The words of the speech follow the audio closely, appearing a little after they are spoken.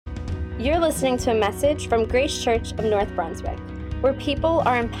You're listening to a message from Grace Church of North Brunswick, where people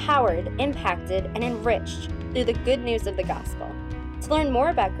are empowered, impacted, and enriched through the good news of the gospel. To learn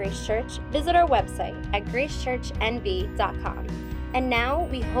more about Grace Church, visit our website at gracechurchnb.com. And now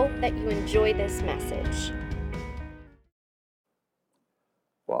we hope that you enjoy this message.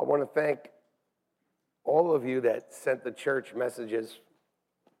 Well, I want to thank all of you that sent the church messages.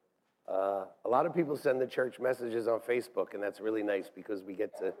 A lot of people send the church messages on Facebook, and that's really nice because we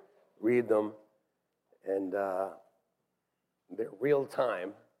get to read them, and they're real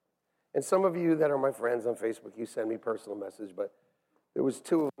time. And some of you that are my friends on Facebook, you send me personal message, but there was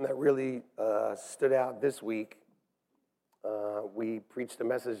two of them that really stood out this week. We preached a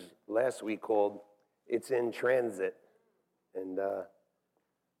message last week called "It's in Transit," and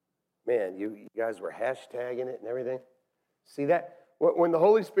man, you guys were hashtagging it and everything. See that? When the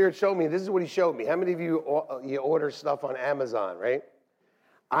Holy Spirit showed me, this is what he showed me. How many of you order stuff on Amazon, right?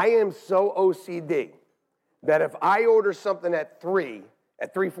 I am so OCD that if I order something at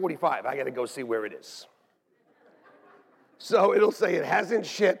 3:45, I got to go see where it is. So it'll say it hasn't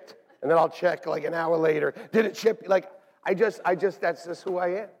shipped, and then I'll check like an hour later. Did it ship? Like, that's just who I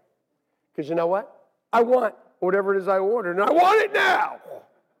am. Because you know what? I want whatever it is I ordered, and I want it now.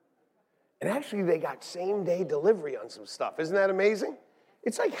 And actually, they got same-day delivery on some stuff. Isn't that amazing?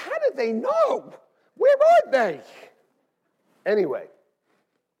 It's like, how did they know? Where are they? Anyway,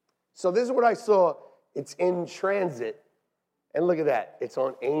 so this is what I saw. It's in transit. And look at that. It's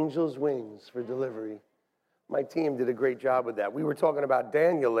on angel's wings for delivery. My team did a great job with that. We were talking about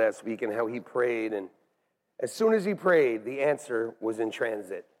Daniel last week and how he prayed. And as soon as he prayed, the answer was in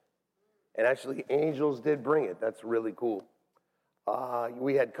transit. And actually, angels did bring it. That's really cool.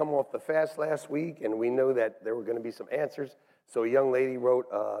 We had come off the fast last week, and we know that there were going to be some answers. So a young lady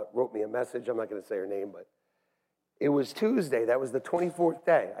wrote me a message. I'm not going to say her name, but it was Tuesday. That was the 24th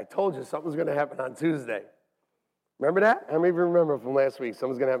day. I told you something was going to happen on Tuesday. Remember that? How many of you remember from last week?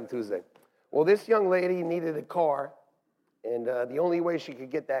 Something's going to happen Tuesday. Well, this young lady needed a car, and the only way she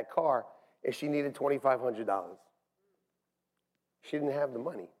could get that car is she needed $2,500. She didn't have the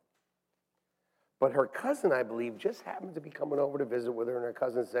money. But her cousin, I believe, just happened to be coming over to visit with her, and her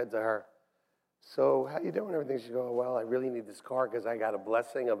cousin said to her, "So how you doing, everything?" She goes, "Well, I really need this car because I got a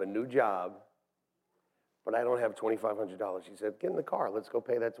blessing of a new job, but I don't have $2,500. She said, "Get in the car. Let's go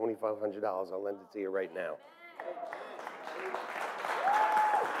pay that $2,500. I'll lend it to you right now."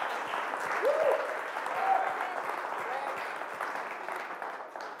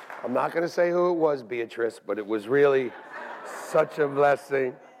 I'm not going to say who it was, Beatrice, but it was really such a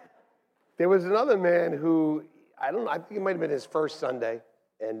blessing. There was another man who, I think it might have been his first Sunday,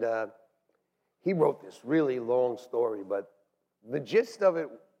 and he wrote this really long story, but the gist of it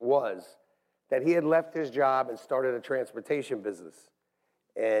was that he had left his job and started a transportation business.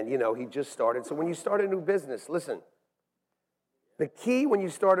 And, he just started. So when you start a new business, listen, the key when you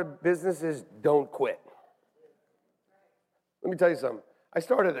start a business is don't quit. Let me tell you something. I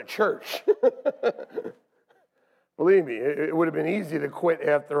started a church. Believe me, it would have been easy to quit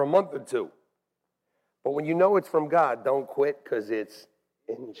after a month or two. But when you know it's from God, don't quit because it's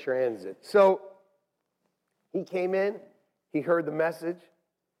in transit. So he came in, he heard the message.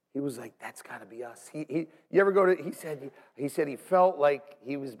 He was like, that's got to be us. You ever go to, he said he felt like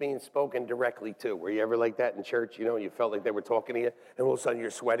he was being spoken directly to. Were you ever like that in church, and you felt like they were talking to you, and all of a sudden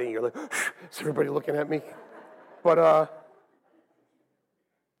you're sweating, you're like, is everybody looking at me? But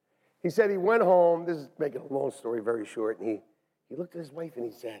he said he went home. This is making a long story very short. And he looked at his wife and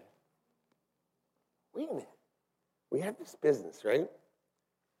he said, wait a minute. We have this business, right?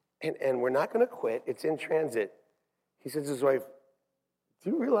 And we're not going to quit. It's in transit. He said to his wife,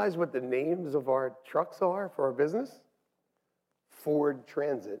 do you realize what the names of our trucks are for our business? Ford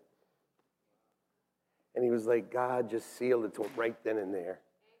Transit. And he was like, God just sealed it to him right then and there.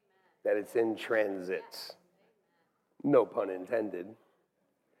 That it's in transit. No pun intended.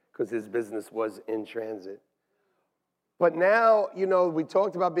 Because his business was in transit. But now, we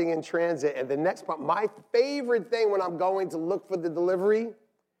talked about being in transit, and the next part, my favorite thing when I'm going to look for the delivery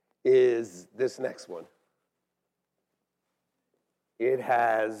is this next one. It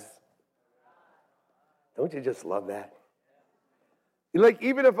has, don't you just love that? Like,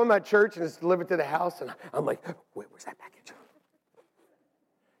 even if I'm at church and it's delivered to the house, and I'm like, wait, where's that package?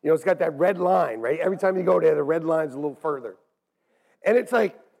 It's got that red line, right? Every time you go there, the red line's a little further. And it's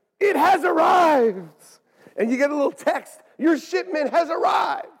like, it has arrived. And you get a little text, your shipment has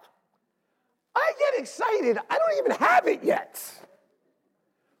arrived. I get excited. I don't even have it yet.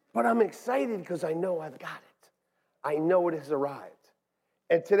 But I'm excited because I know I've got it. I know it has arrived.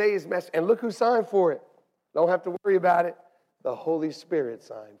 And today's message, and look who signed for it. Don't have to worry about it. The Holy Spirit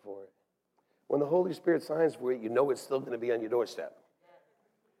signed for it. When the Holy Spirit signs for it, you know it's still going to be on your doorstep.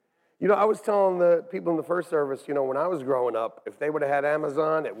 You know, I was telling the people in the first service, you know, when I was growing up, if they would have had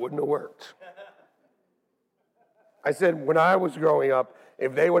Amazon, it wouldn't have worked. I said, when I was growing up,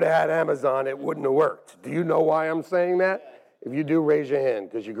 if they would have had Amazon, it wouldn't have worked. Do you know why I'm saying that? If you do, raise your hand,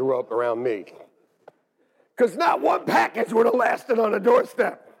 because you grew up around me. Because not one package would have lasted on a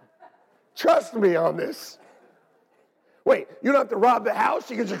doorstep. Trust me on this. Wait, you don't have to rob the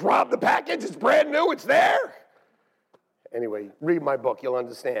house? You can just rob the package? It's brand new, it's there? Anyway, read my book, you'll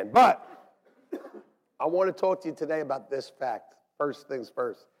understand. But I want to talk to you today about this fact. First things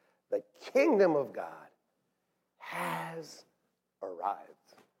first. The kingdom of God has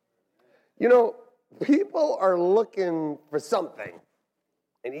arrived. You know, people are looking for something.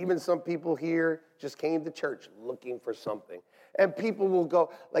 And even some people here just came to church looking for something. And people will go,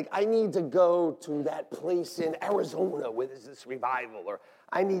 like, I need to go to that place in Arizona where there's this revival. Or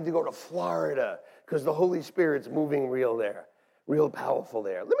I need to go to Florida because the Holy Spirit's moving real there, real powerful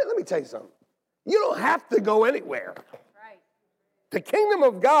there. Let me tell you something. You don't have to go anywhere. Right. The kingdom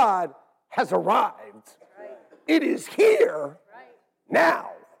of God has arrived. Right. It is here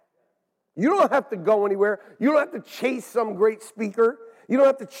now. You don't have to go anywhere. You don't have to chase some great speaker. You don't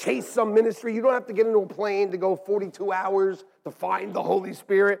have to chase some ministry. You don't have to get into a plane to go 42 hours to find the Holy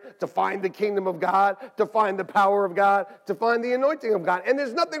Spirit, to find the kingdom of God, to find the power of God, to find the anointing of God. And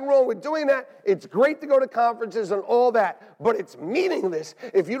there's nothing wrong with doing that. It's great to go to conferences and all that, but it's meaningless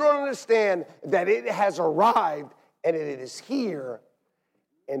if you don't understand that it has arrived and it is here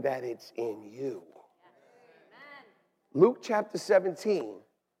and that it's in you. Amen. Luke chapter 17,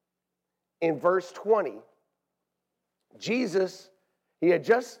 in verse 20, Jesus, he had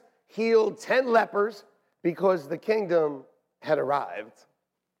just healed 10 lepers because the kingdom had arrived.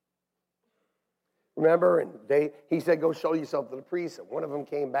 Remember, and he said, go show yourself to the priest, and one of them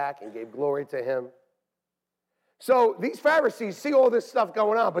came back and gave glory to him. So these Pharisees see all this stuff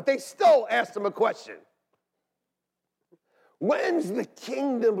going on, but they still asked him a question. When's the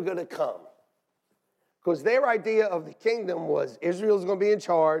kingdom going to come? Because their idea of the kingdom was Israel's going to be in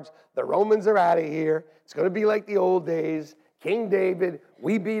charge, the Romans are out of here, it's going to be like the old days, King David,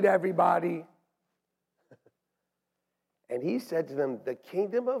 we beat everybody. And he said to them, the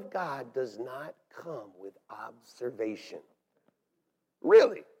kingdom of God does not come with observation.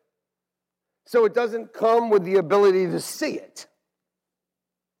 Really? So it doesn't come with the ability to see it.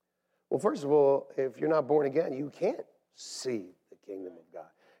 Well, first of all, if you're not born again, you can't see the kingdom of God.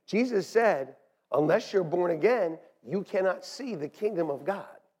 Jesus said, unless you're born again, you cannot see the kingdom of God.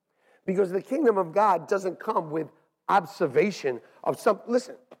 Because the kingdom of God doesn't come with observation of something.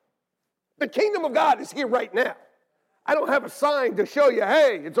 Listen, the kingdom of God is here right now. I don't have a sign to show you,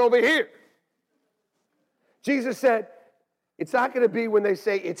 hey, it's over here. Jesus said, it's not going to be when they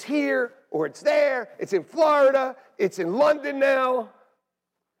say it's here or it's there, it's in Florida, it's in London now.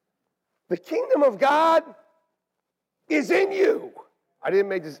 The kingdom of God is in you. I didn't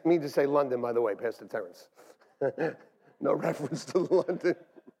mean to say London, by the way, Pastor Terrence. No reference to London.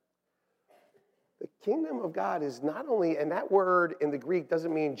 The kingdom of God is not only, and that word in the Greek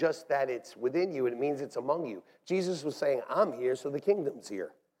doesn't mean just that it's within you, it means it's among you. Jesus was saying, I'm here, so the kingdom's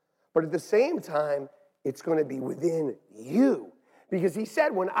here. But at the same time, it's going to be within you. Because he said,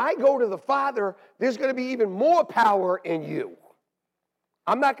 when I go to the Father, there's going to be even more power in you.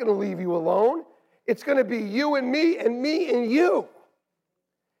 I'm not going to leave you alone. It's going to be you and me and you.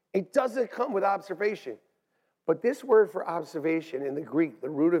 It doesn't come with observation. But this word for observation in the Greek, the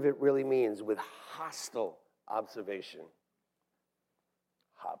root of it really means with hostile observation.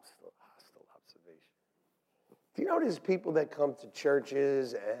 Hostile observation. Do you notice people that come to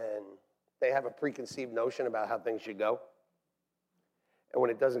churches and they have a preconceived notion about how things should go? And when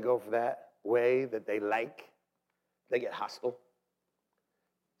it doesn't go for that way that they like, they get hostile?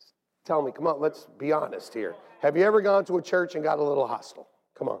 Tell me, come on, let's be honest here. Have you ever gone to a church and got a little hostile?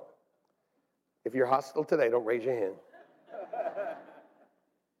 Come on. If you're hostile today, don't raise your hand.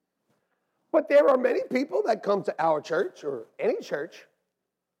 But there are many people that come to our church or any church,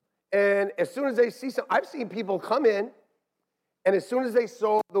 and as soon as they see something, I've seen people come in, and as soon as they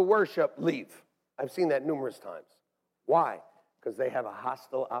saw the worship, leave. I've seen that numerous times. Why? Because they have a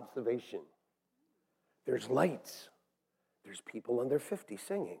hostile observation. There's lights. There's people under 50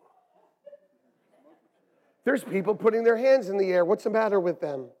 singing. There's people putting their hands in the air. What's the matter with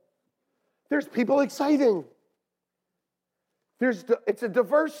them? There's people exciting. It's a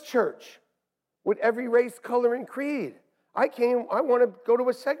diverse church with every race, color, and creed. I want to go to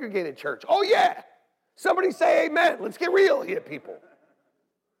a segregated church. Oh, yeah. Somebody say amen. Let's get real here, people.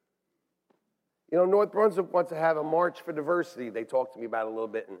 You know, North Brunswick wants to have a march for diversity. They talked to me about it a little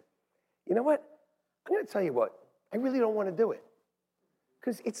bit. And You know what? I'm going to tell you what. I really don't want to do it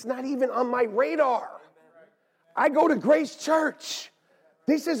because it's not even on my radar. I go to Grace Church.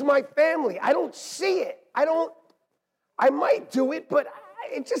 This is my family. I don't see it. I might do it, but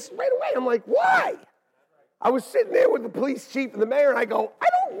it just right away, I'm like, why? I was sitting there with the police chief and the mayor, and I go, I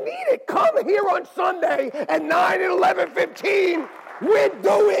don't need it. Come here on Sunday at 9 and 11:15. We're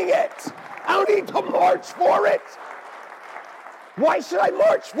doing it. I don't need to march for it. Why should I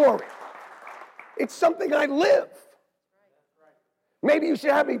march for it? It's something I live. Maybe you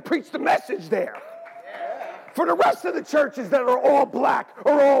should have me preach the message there. For the rest of the churches that are all black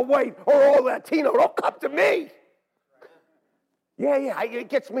or all white or all Latino, don't come to me. Yeah, it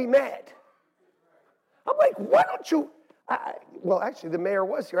gets me mad. I'm like, why don't you? Well, actually, the mayor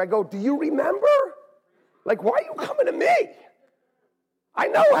was here. I go, do you remember? Like, why are you coming to me? I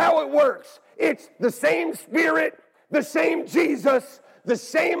know how it works. It's the same Spirit, the same Jesus, the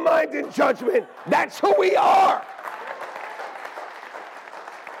same mind and judgment. That's who we are.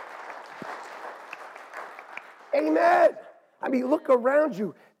 Amen. I mean, look around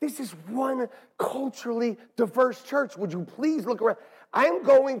you. This is one culturally diverse church. Would you please look around? I'm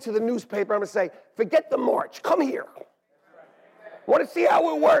going to the newspaper. I'm going to say, forget the march. Come here. Want to see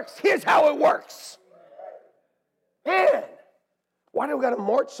how it works? Here's how it works. Man, why do we got to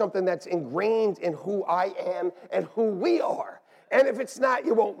march something that's ingrained in who I am and who we are? And if it's not,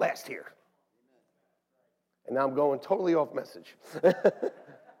 you won't last here. And now I'm going totally off message.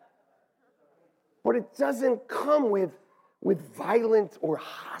 But it doesn't come with violent or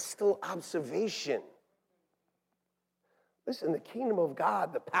hostile observation. Listen, the kingdom of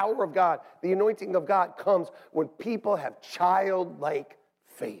God, the power of God, the anointing of God comes when people have childlike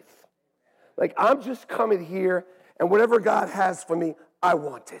faith. Like, I'm just coming here, and whatever God has for me, I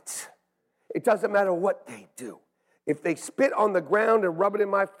want it. It doesn't matter what they do. If they spit on the ground and rub it in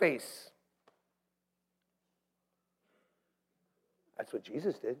my face, that's what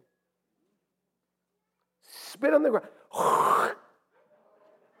Jesus did. Spit on the ground.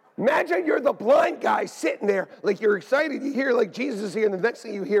 Imagine you're the blind guy sitting there, like you're excited. You hear like Jesus is here, and the next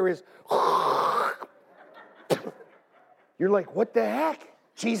thing you hear is, you're like, what the heck?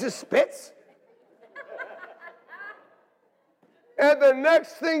 Jesus spits? And the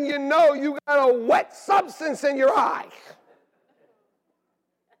next thing you know, you got a wet substance in your eye.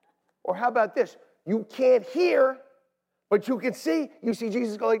 Or how about this? You can't hear, but you can see. You see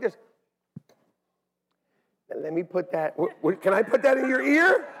Jesus go like this. And let me put that, can I put that in your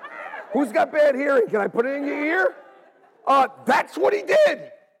ear? Who's got bad hearing? Can I put it in your ear? That's what he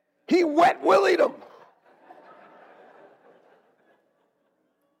did. He wet willied them.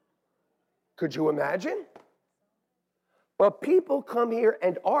 Could you imagine? But people come here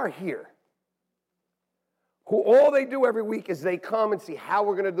and are here, who all they do every week is they come and see how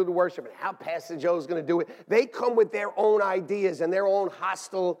we're going to do the worship and how Pastor Joe's going to do it. They come with their own ideas and their own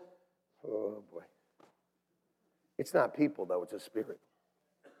hostile, oh boy. It's not people, though. It's a spirit.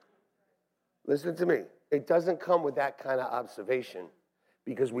 Listen to me. It doesn't come with that kind of observation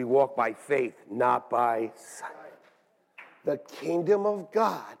because we walk by faith, not by sight. The kingdom of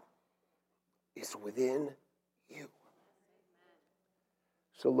God is within you.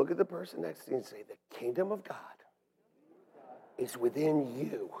 So look at the person next to you and say, the kingdom of God is within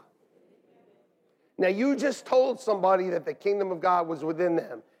you. Now, you just told somebody that the kingdom of God was within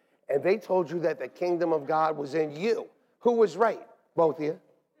them. And they told you that the kingdom of God was in you. Who was right? Both of you.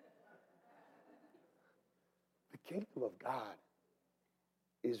 The kingdom of God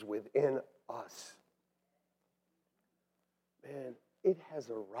is within us. Man, it has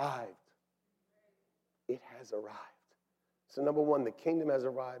arrived. It has arrived. So number one, the kingdom has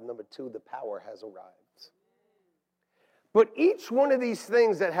arrived. Number two, the power has arrived. But each one of these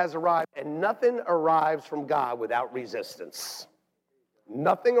things that has arrived, and nothing arrives from God without resistance.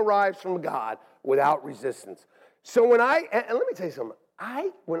 Nothing arrives from God without resistance. So and let me tell you something,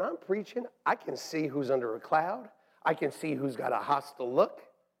 when I'm preaching, I can see who's under a cloud. I can see who's got a hostile look.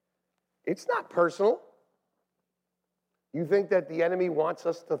 It's not personal. You think that the enemy wants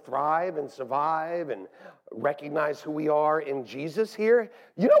us to thrive and survive and recognize who we are in Jesus here?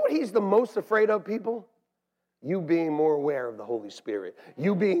 You know what he's the most afraid of, people? You being more aware of the Holy Spirit.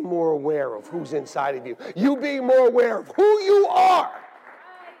 You being more aware of who's inside of you. You being more aware of who you are.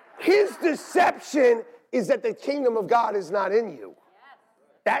 His deception is that the kingdom of God is not in you.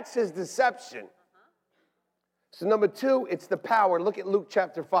 That's his deception. So number two, it's the power. Look at Luke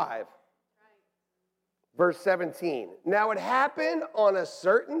chapter 5, verse 17. Now it happened on a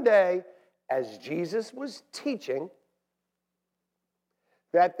certain day as Jesus was teaching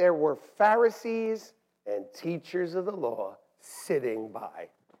that there were Pharisees and teachers of the law sitting by.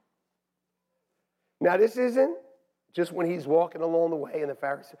 Now, this isn't just when he's walking along the way in the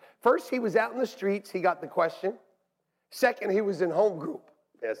Pharisees. First, he was out in the streets. He got the question. Second, he was in home group.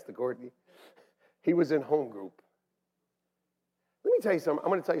 Pastor Courtney. He was in home group. Let me tell you something.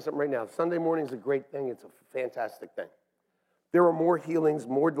 I'm going to tell you something right now. Sunday morning is a great thing. It's a fantastic thing. There are more healings,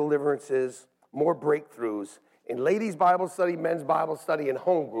 more deliverances, more breakthroughs in ladies' Bible study, men's Bible study, and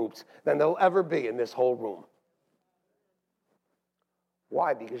home groups than there'll ever be in this whole room.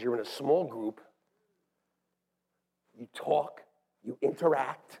 Why? Because you're in a small group. You talk. You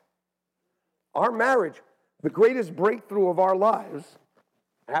interact. Our marriage, the greatest breakthrough of our lives,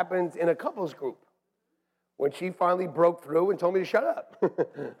 happens in a couples group. When she finally broke through and told me to shut up.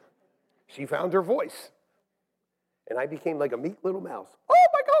 She found her voice. And I became like a meek little mouse. Oh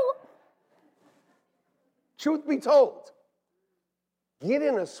my God. Truth be told, get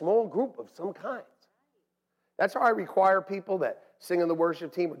in a small group of some kind. That's how I require people that sing in the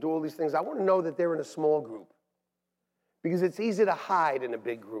worship team or do all these things. I want to know that they're in a small group. Because it's easy to hide in a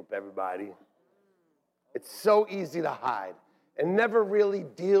big group, everybody. It's so easy to hide and never really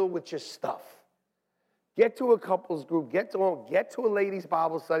deal with your stuff. Get to a couples group, get to a ladies'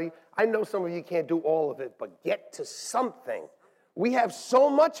 Bible study. I know some of you can't do all of it, but get to something. We have so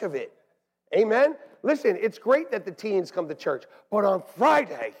much of it. Amen? Listen, it's great that the teens come to church, but on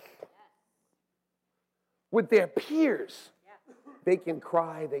Friday, with their peers, they can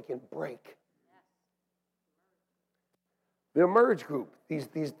cry, they can break. The emerge group, this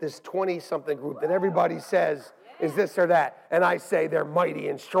 20-something group that everybody says is this or that, and I say they're mighty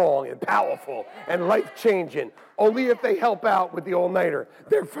and strong and powerful and life-changing. Only if they help out with the all-nighter.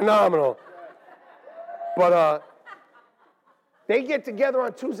 They're phenomenal. But they get together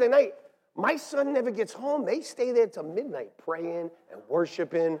on Tuesday night. My son never gets home. They stay there till midnight praying and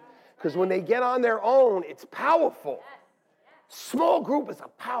worshiping, because when they get on their own, it's powerful. Small group is a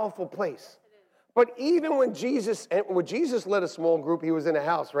powerful place. But even when Jesus led a small group, he was in a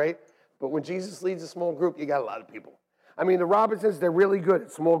house, right? But when Jesus leads a small group, you got a lot of people. I mean, the Robinsons, they're really good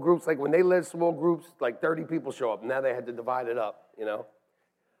at small groups. Like when they led small groups, like 30 people show up. Now they had to divide it up, you know.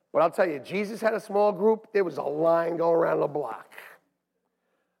 But I'll tell you, Jesus had a small group. There was a line going around the block.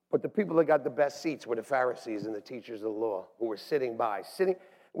 But the people that got the best seats were the Pharisees and the teachers of the law who were sitting by.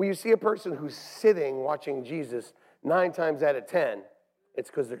 When you see a person who's sitting watching Jesus, 9 times out of 10, it's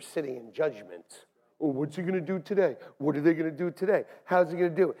because they're sitting in judgment. Oh, what's he going to do today? What are they going to do today? How's he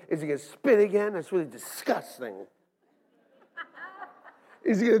going to do it? Is he going to spit again? That's really disgusting.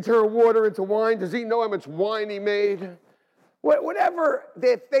 Is he going to turn water into wine? Does he know how much wine he made? Whatever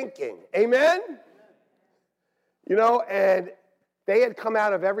they're thinking. Amen? You know, and they had come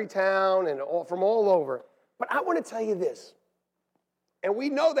out of every town and from all over. But I want to tell you this. And we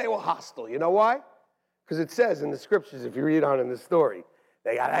know they were hostile. You know why? Because it says in the scriptures, if you read on in the story,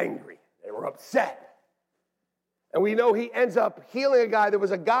 they got angry. They were upset. And we know he ends up healing a guy. There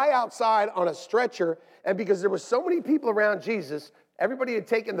was a guy outside on a stretcher, and because there were so many people around Jesus, everybody had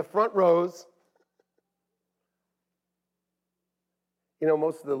taken the front rows. You know,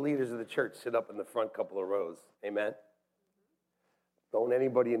 most of the leaders of the church sit up in the front couple of rows. Amen? Don't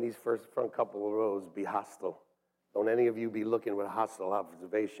anybody in these front couple of rows be hostile. Don't any of you be looking with a hostile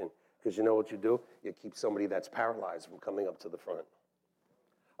observation, because you know what you do? You keep somebody that's paralyzed from coming up to the front.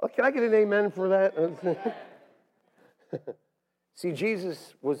 Oh, can I get an amen for that? See,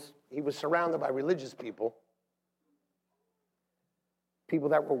 Jesus was surrounded by religious people, people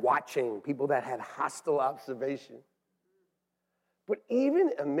that were watching, people that had hostile observation. But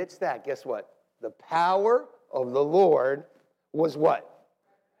even amidst that, guess what? The power of the Lord was what?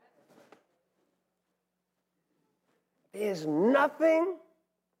 There's nothing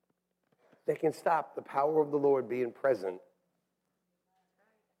that can stop the power of the Lord being present.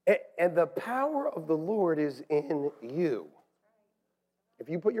 And the power of the Lord is in you. If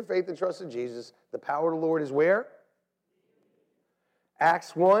you put your faith and trust in Jesus, the power of the Lord is where?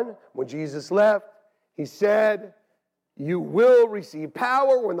 Acts 1, when Jesus left, he said, you will receive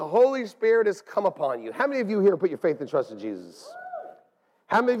power when the Holy Spirit has come upon you. How many of you here put your faith and trust in Jesus?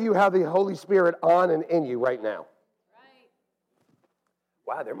 How many of you have the Holy Spirit on and in you right now? Right.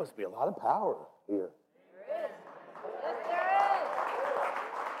 Wow, there must be a lot of power here. There is. Yes, there is.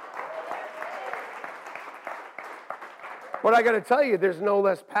 But I got to tell you, there's no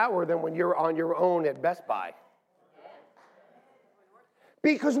less power than when you're on your own at Best Buy.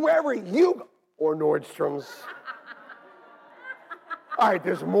 Because wherever you go, or Nordstrom's. All right,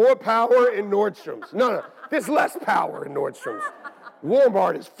 there's more power in Nordstrom's. No, there's less power in Nordstrom's.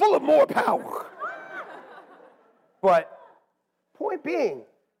 Walmart is full of more power. But point being,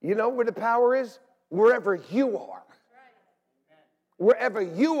 you know where the power is? Wherever you are. wherever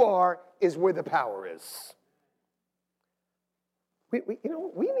you are is where the power is. We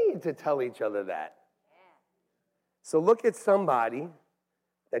need to tell each other that. So look at somebody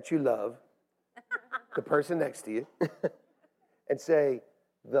that you love, the person next to you, and say,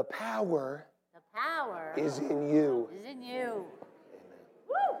 the power is in you. Is in you.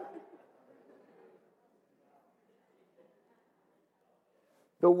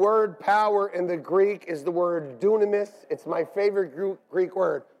 The word power in the Greek is the word dunamis. It's my favorite Greek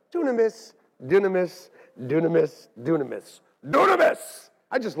word. Dunamis, dunamis, dunamis, dunamis. Dunamis!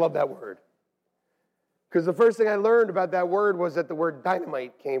 I just love that word. Because the first thing I learned about that word was that the word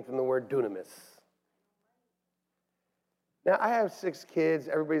dynamite came from the word dunamis. Now, I have 6 kids.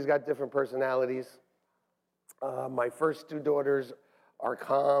 Everybody's got different personalities. My first 2 daughters are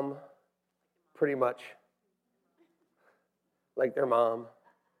calm, pretty much, like their mom.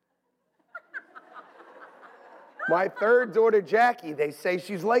 My third daughter, Jackie, they say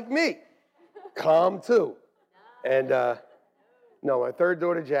she's like me, calm too. And no, my third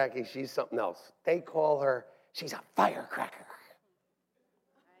daughter, Jackie, she's something else. They call her, she's a firecracker.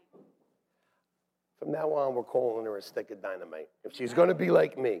 From now on, we're calling her a stick of dynamite. If she's going to be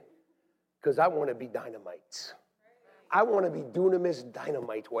like me, because I want to be dynamite. I want to be dunamis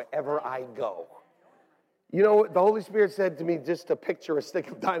dynamite wherever I go. You know, the Holy Spirit said to me just to picture a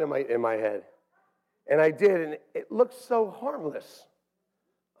stick of dynamite in my head. And I did, and it looks so harmless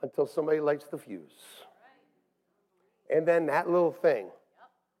until somebody lights the fuse. And then that little thing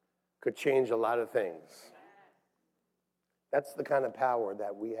could change a lot of things. That's the kind of power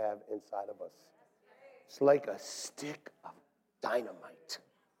that we have inside of us. It's like a stick of dynamite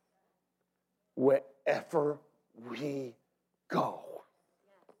wherever we go.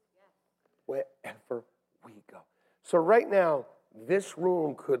 Wherever we go. So right now, this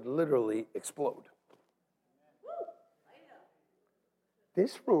room could literally explode.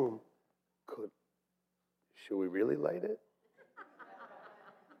 This room could, should we really light it?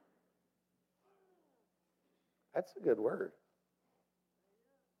 That's a good word.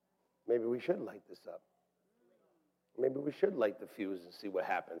 Maybe we should light this up. Maybe we should light the fuse and see what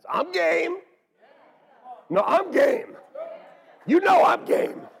happens. I'm game. No, I'm game. You know I'm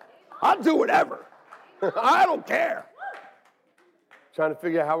game. I'll do whatever. I don't care. Trying to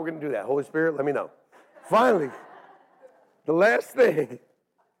figure out how we're going to do that. Holy Spirit, let me know. Finally, the last thing.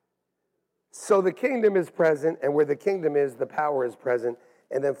 So the kingdom is present, and where the kingdom is, the power is present.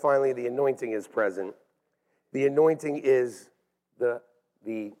 And then finally, the anointing is present. The anointing is the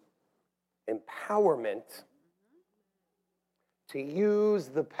empowerment to use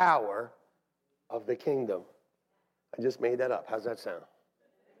the power of the kingdom. I just made that up. How's that sound?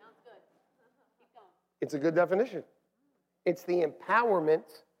 Sounds good. Keep going. It's a good definition. It's the empowerment,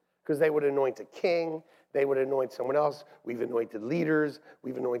 because they would anoint a king, they would anoint someone else. We've anointed leaders,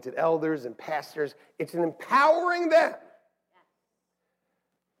 we've anointed elders and pastors. It's an empowering them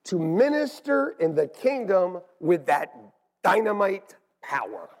to minister in the kingdom with that dynamite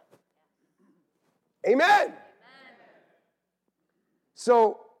power. Amen. Amen.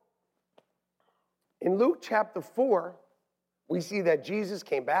 So, in Luke chapter 4, we see that Jesus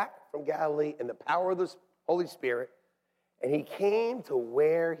came back from Galilee in the power of the Holy Spirit, and he came to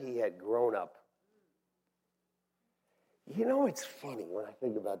where he had grown up. You know, it's funny when I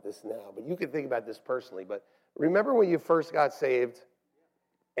think about this now, but you can think about this personally, but remember when you first got saved,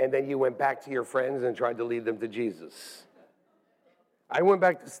 and then you went back to your friends and tried to lead them to Jesus? I went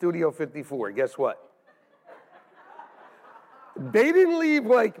back to Studio 54. Guess what? They didn't leave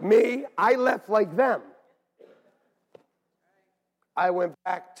like me. I left like them. I went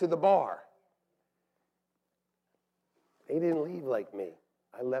back to the bar. They didn't leave like me.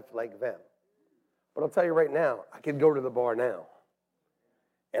 I left like them. But I'll tell you right now, I could go to the bar now.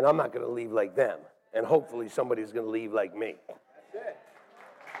 And I'm not going to leave like them. And hopefully somebody's going to leave like me.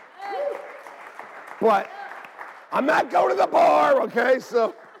 But I'm not going to the bar, okay?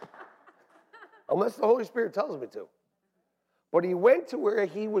 So, unless the Holy Spirit tells me to. But he went to where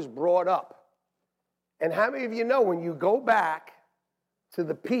he was brought up. And how many of you know when you go back to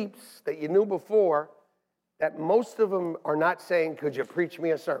the peeps that you knew before, that most of them are not saying, could you preach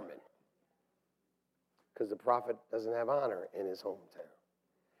me a sermon? Because the prophet doesn't have honor in his hometown.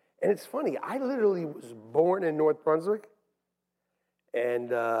 And it's funny, I literally was born in North Brunswick and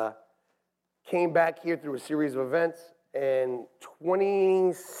came back here through a series of events. And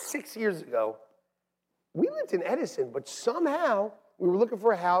 26 years ago, we lived in Edison, but somehow we were looking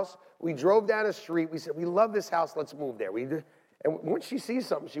for a house. We drove down a street. We said, we love this house. Let's move there. And once she sees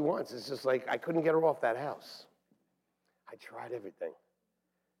something she wants, it's just like, I couldn't get her off that house. I tried everything.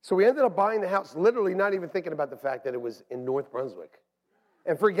 So we ended up buying the house, literally not even thinking about the fact that it was in North Brunswick.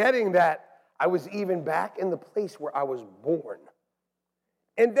 and forgetting that I was even back in the place where I was born.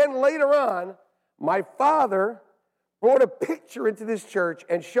 And then later on, my father brought a picture into this church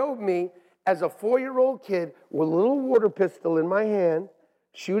and showed me as a 4-year-old kid with a little water pistol in my hand,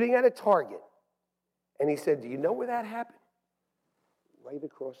 shooting at a target. And he said, do you know where that happened? Right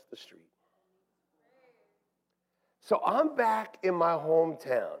across the street. So I'm back in my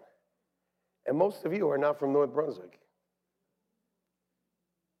hometown. And most of you are not from North Brunswick.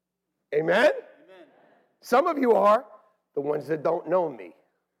 Amen? Amen? Some of you are, the ones that don't know me.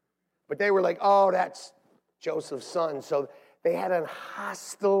 But they were like, oh, that's Joseph's son. So they had a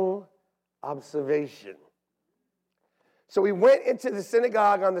hostile observation. So we went into the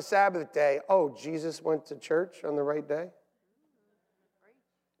synagogue on the Sabbath day. Oh, Jesus went to church on the right day?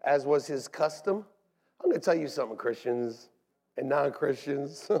 As was his custom. I'm going to tell you something, Christians and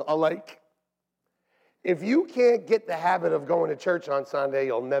non-Christians alike. If you can't get the habit of going to church on Sunday,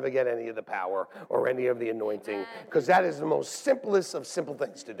 you'll never get any of the power or any of the anointing, because that is the most simplest of simple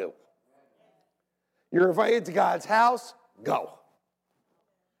things to do. You're invited to God's house, go.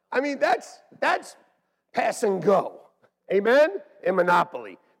 I mean, that's pass and go. Amen? In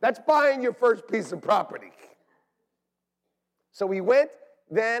Monopoly. That's buying your first piece of property. So we went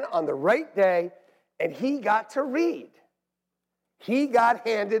then on the right day, and he got to read. He got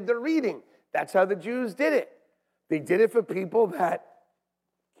handed the reading. That's how the Jews did it. They did it for people that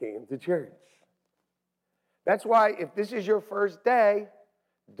came to church. That's why if this is your first day,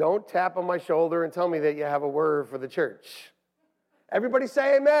 don't tap on my shoulder and tell me that you have a word for the church. Everybody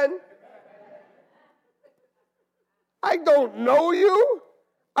say amen. I don't know you.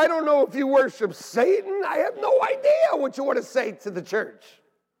 I don't know if you worship Satan. I have no idea what you want to say to the church.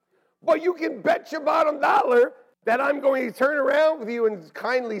 But you can bet your bottom dollar that I'm going to turn around with you and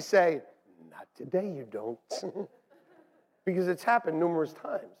kindly say, not today you don't. Because it's happened numerous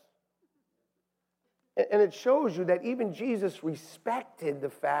times. And it shows you that even Jesus respected the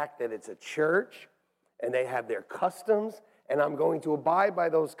fact that it's a church and they have their customs, and I'm going to abide by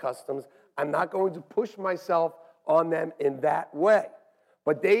those customs. I'm not going to push myself on them in that way.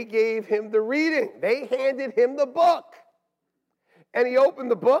 But they gave him the reading. They handed him the book. And he opened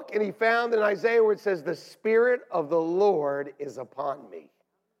the book and he found in Isaiah where it says, the Spirit of the Lord is upon me,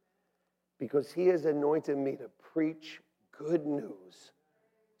 because he has anointed me to preach good news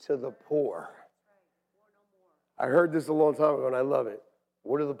to the poor. I heard this a long time ago and I love it.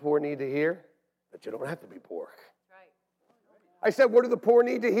 What do the poor need to hear? That you don't have to be poor. I said, what do the poor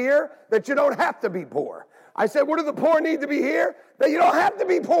need to hear? That you don't have to be poor. I said, what do the poor need to be here? That you don't have to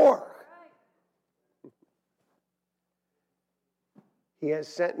be poor. He has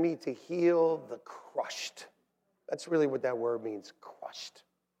sent me to heal the crushed. That's really what that word means, crushed.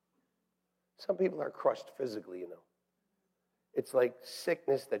 Some people are crushed physically, you know. It's like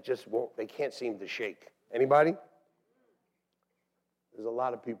sickness that just won't, they can't seem to shake. Anybody? There's a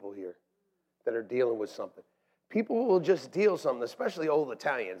lot of people here that are dealing with something. People will just deal something, especially old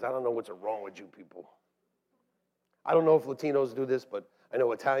Italians. I don't know what's wrong with you people. I don't know if Latinos do this, but I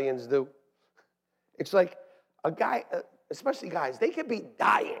know Italians do. It's like a guy, especially guys, they could be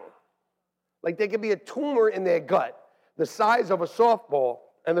dying. Like there could be a tumor in their gut the size of a softball,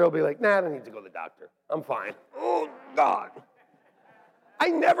 and they'll be like, nah, I don't need to go to the doctor. I'm fine. Oh, God. I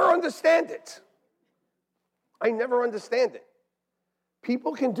never understand it. I never understand it.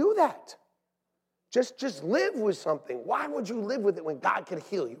 People can do that. Just live with something. Why would you live with it when God can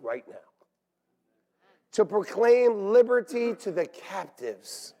heal you right now? To proclaim liberty to the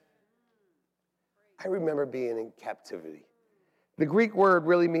captives. I remember being in captivity. The Greek word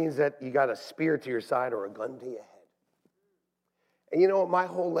really means that you got a spear to your side or a gun to your head. And you know what? My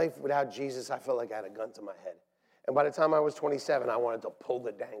whole life without Jesus, I felt like I had a gun to my head. And by the time I was 27, I wanted to pull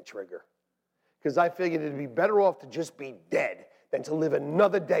the dang trigger. Because I figured it'd be better off to just be dead than to live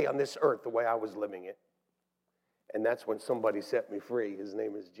another day on this earth the way I was living it. And that's when somebody set me free. His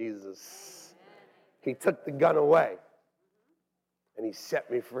name is Jesus. He took the gun away, and he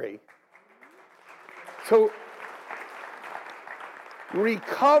set me free. So,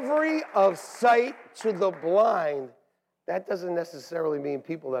 recovery of sight to the blind, that doesn't necessarily mean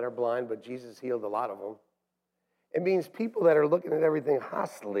people that are blind, but Jesus healed a lot of them. It means people that are looking at everything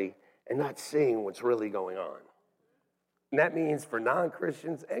hostilely and not seeing what's really going on. And that means for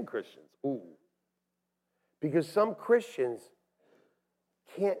non-Christians and Christians. Ooh. Because some Christians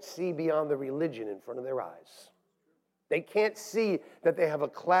can't see beyond the religion in front of their eyes. They can't see that they have a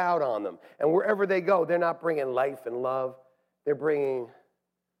cloud on them. And wherever they go, they're not bringing life and love. They're bringing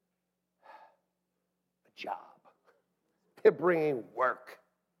a job. They're bringing work.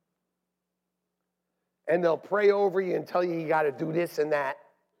 And they'll pray over you and tell you got to do this and that.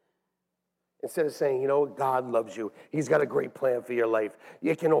 Instead of saying, you know, God loves you. He's got a great plan for your life.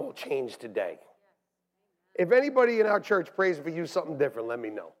 It can all change today. If anybody in our church prays for you something different, let me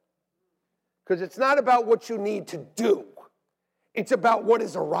know. Because it's not about what you need to do. It's about what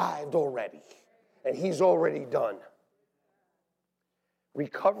has arrived already. And he's already done.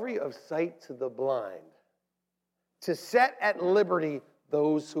 Recovery of sight to the blind. To set at liberty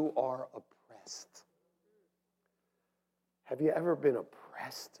those who are oppressed. Have you ever been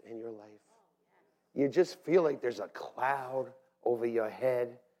oppressed in your life? You just feel like there's a cloud over your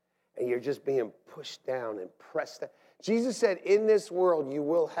head and you're just being pushed down and pressed down. Jesus said, in this world you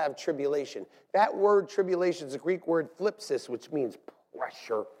will have tribulation. That word tribulation is a Greek word phlipsis, which means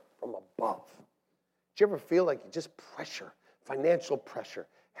pressure from above. Do you ever feel like you just pressure, financial pressure,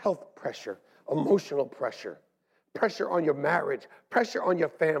 health pressure, emotional pressure, pressure on your marriage, pressure on your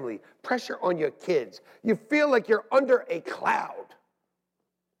family, pressure on your kids? You feel like you're under a cloud.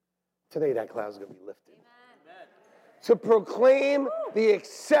 Today, that cloud's going to be lifted. Amen. To proclaim the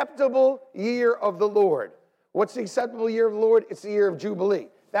acceptable year of the Lord. What's the acceptable year of the Lord? It's the year of Jubilee.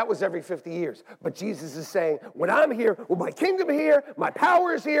 That was every 50 years. But Jesus is saying, when I'm here, when my kingdom is here, my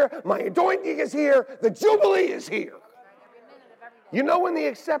power is here, my anointing is here, the Jubilee is here. You know when the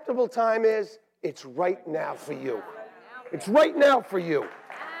acceptable time is? It's right now for you. It's right now for you.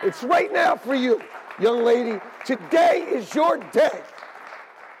 It's right now for you. Young lady, today is your day.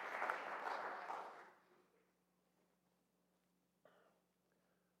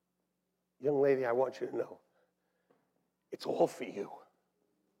 Young lady, I want you to know, it's all for you.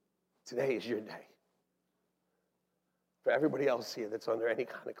 Today is your day. For everybody else here that's under any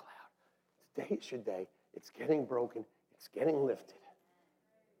kind of cloud, today is your day. It's getting broken. It's getting lifted.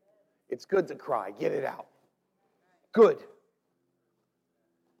 It's good to cry. Get it out. Good.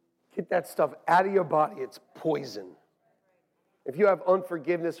 Get that stuff out of your body. It's poison. If you have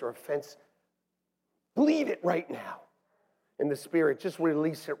unforgiveness or offense, bleed it right now. In the Spirit, just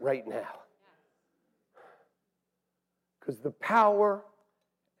release it right now. Because the power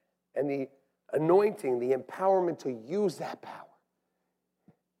and the anointing, the empowerment to use that power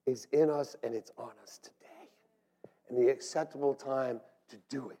is in us and it's on us today. And the acceptable time to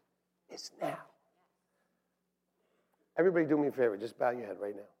do it is now. Everybody do me a favor, just bow your head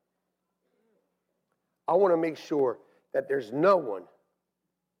right now. I want to make sure that there's no one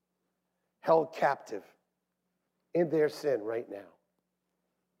held captive in their sin right now.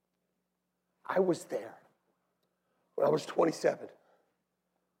 I was there. When I was 27,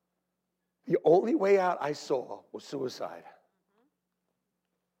 the only way out I saw was suicide.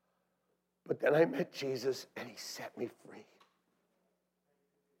 But then I met Jesus and he set me free.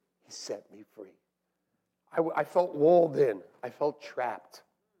 He set me free. I felt walled in. I felt trapped.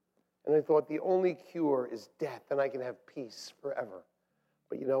 And I thought the only cure is death and I can have peace forever.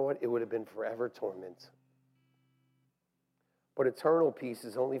 But you know what? It would have been forever torment. But eternal peace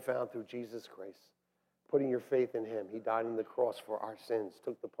is only found through Jesus Christ. Putting your faith in him. He died on the cross for our sins,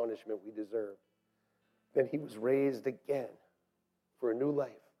 took the punishment we deserved. Then he was raised again for a new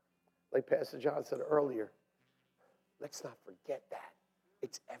life. Like Pastor John said earlier, let's not forget that.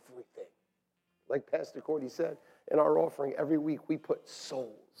 It's everything. Like Pastor Courtney said, in our offering every week, we put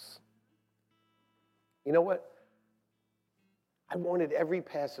souls. You know what? I wanted every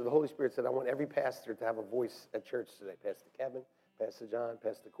pastor, the Holy Spirit said, I want every pastor to have a voice at church today. Pastor Kevin, Pastor John,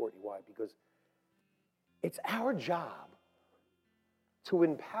 Pastor Courtney. Why? Because it's our job to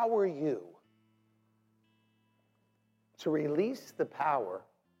empower you to release the power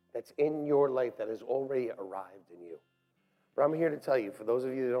that's in your life that has already arrived in you. But I'm here to tell you, for those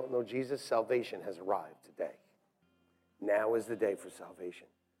of you that don't know Jesus, salvation has arrived today. Now is the day for salvation.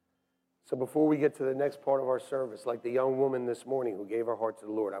 So before we get to the next part of our service, like the young woman this morning who gave her heart to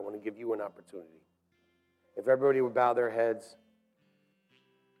the Lord, I want to give you an opportunity. If everybody would bow their heads,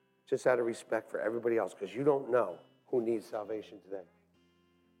 just out of respect for everybody else, because you don't know who needs salvation today.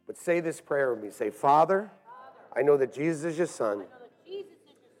 But say this prayer with me. Say, Father, I know that Jesus is your son.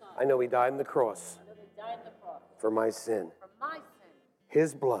 I know he died on the cross for my sin.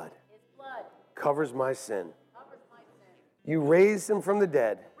 His blood covers my sin. You raised him from the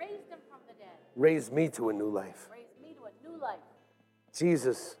dead. Raised me to a new life.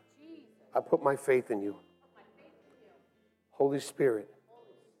 Jesus, I put my faith in you. Holy Spirit,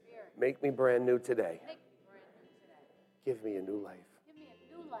 make me brand new today. Give me a new life.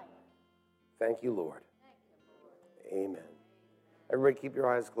 Thank you, Lord. Amen. Everybody keep your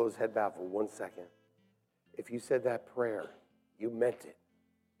eyes closed, head bowed for 1 second. If you said that prayer, you meant it.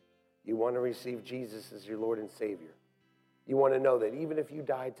 You want to receive Jesus as your Lord and Savior. You want to know that even if you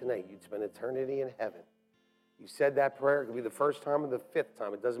died tonight, you'd spend eternity in heaven You said that prayer. It could be the first time or the fifth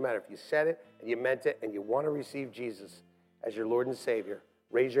time. It doesn't matter. If you said it and you meant it and you want to receive Jesus as your Lord and Savior,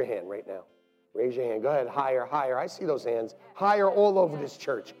 raise your hand right now. Raise your hand. Go ahead. Higher, higher. I see those hands. Higher all over this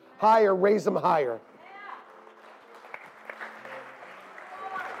church. Higher. Raise them higher.